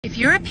If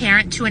you're a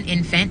parent to an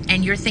infant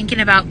and you're thinking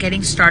about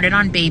getting started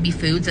on baby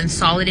foods and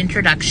solid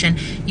introduction,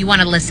 you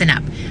want to listen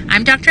up.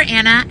 I'm Dr.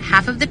 Anna,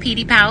 half of the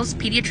Pedi Pals,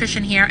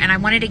 pediatrician here, and I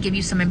wanted to give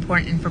you some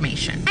important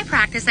information. In my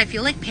practice, I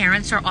feel like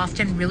parents are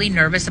often really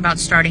nervous about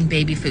starting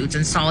baby foods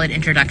and solid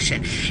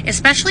introduction,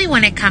 especially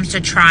when it comes to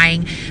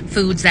trying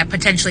foods that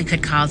potentially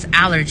could cause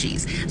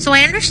allergies. So I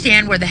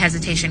understand where the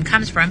hesitation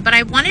comes from, but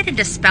I wanted to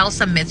dispel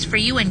some myths for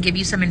you and give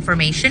you some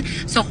information,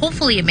 so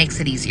hopefully it makes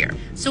it easier.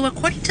 So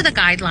according to the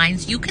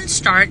guidelines, you can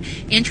start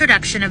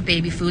introduction of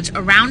baby foods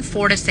around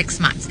 4 to 6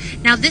 months.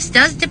 Now, this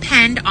does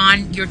depend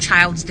on your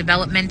child's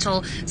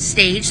developmental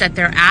stage that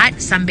they're at.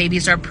 Some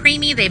babies are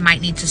preemie. They might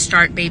need to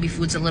start baby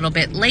foods a little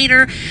bit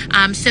later.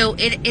 So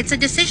it's a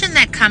decision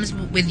that comes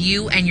with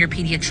you and your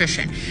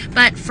pediatrician.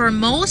 But for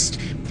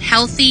most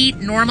healthy,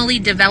 normally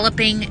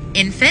developing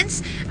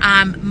infants,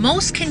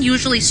 most can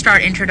usually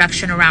start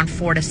introduction around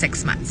 4 to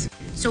 6 months.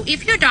 So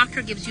if your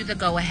doctor gives you the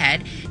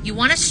go-ahead, you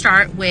want to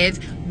start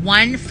with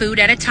one food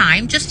at a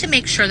time just to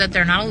make sure that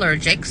they're not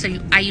allergic. So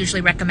I usually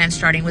recommend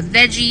starting with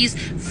veggies,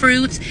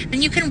 fruits,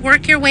 then you can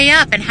work your way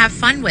up and have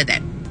fun with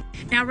it.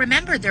 Now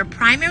remember, their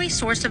primary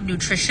source of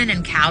nutrition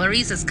and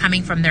calories is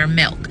coming from their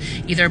milk,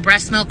 either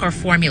breast milk or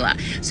formula.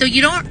 So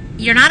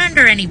you're not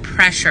under any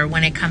pressure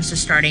when it comes to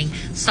starting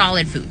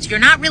solid foods. You're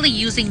not really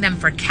using them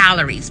for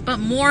calories, but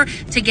more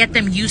to get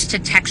them used to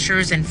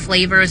textures and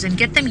flavors and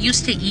get them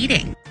used to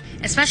eating.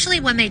 Especially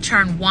when they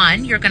turn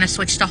 1, you're going to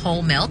switch to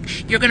whole milk.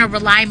 You're going to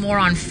rely more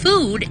on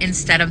food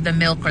instead of the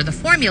milk or the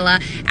formula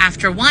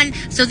after 1.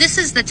 So this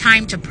is the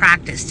time to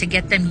practice, to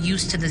get them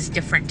used to these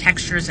different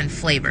textures and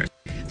flavors.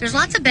 There's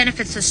lots of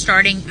benefits to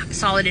starting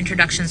solid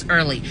introductions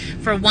early.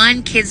 For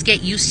one, kids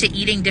get used to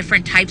eating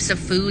different types of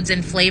foods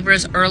and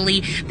flavors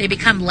early. They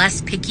become less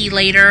picky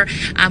later.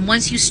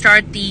 Once you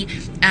start the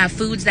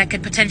foods that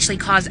could potentially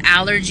cause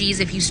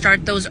allergies, if you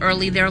start those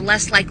early, they're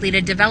less likely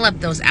to develop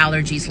those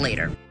allergies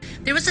later.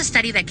 There was a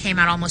study that came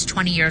out almost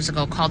 20 years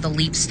ago called the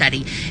LEAP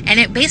study,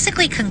 and it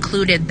basically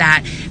concluded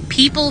that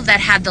people that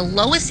had the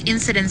lowest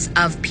incidence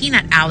of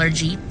peanut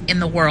allergy in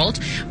the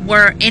world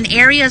were in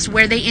areas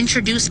where they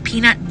introduced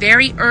peanut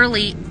very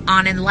early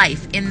on in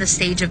life, in the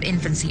stage of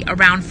infancy,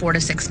 around 4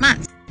 to 6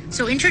 months.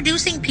 So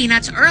introducing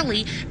peanuts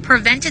early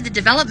prevented the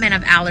development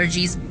of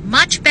allergies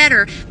much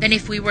better than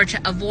if we were to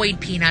avoid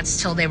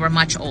peanuts till they were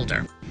much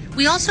older.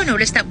 We also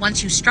noticed that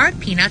once you start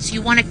peanuts,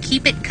 you want to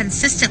keep it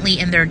consistently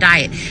in their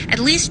diet, at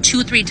least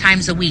 2-3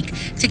 times a week,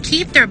 to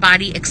keep their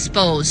body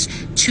exposed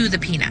to the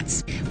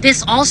peanuts.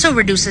 This also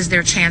reduces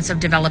their chance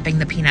of developing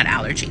the peanut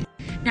allergy.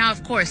 Now,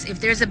 of course, if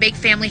there's a big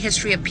family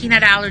history of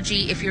peanut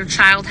allergy, if your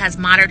child has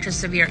moderate to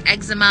severe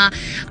eczema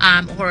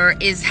or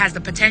has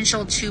the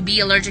potential to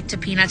be allergic to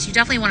peanuts, you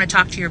definitely want to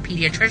talk to your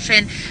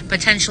pediatrician,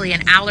 potentially an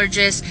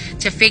allergist,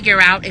 to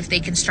figure out if they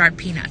can start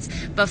peanuts.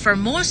 But for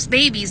most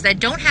babies that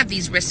don't have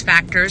these risk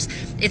factors,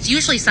 it's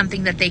usually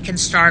something that they can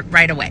start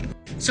right away.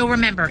 So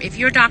remember, if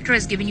your doctor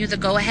has given you the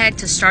go-ahead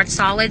to start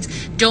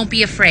solids, don't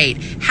be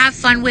afraid. Have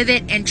fun with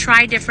it and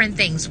try different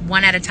things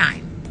one at a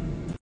time.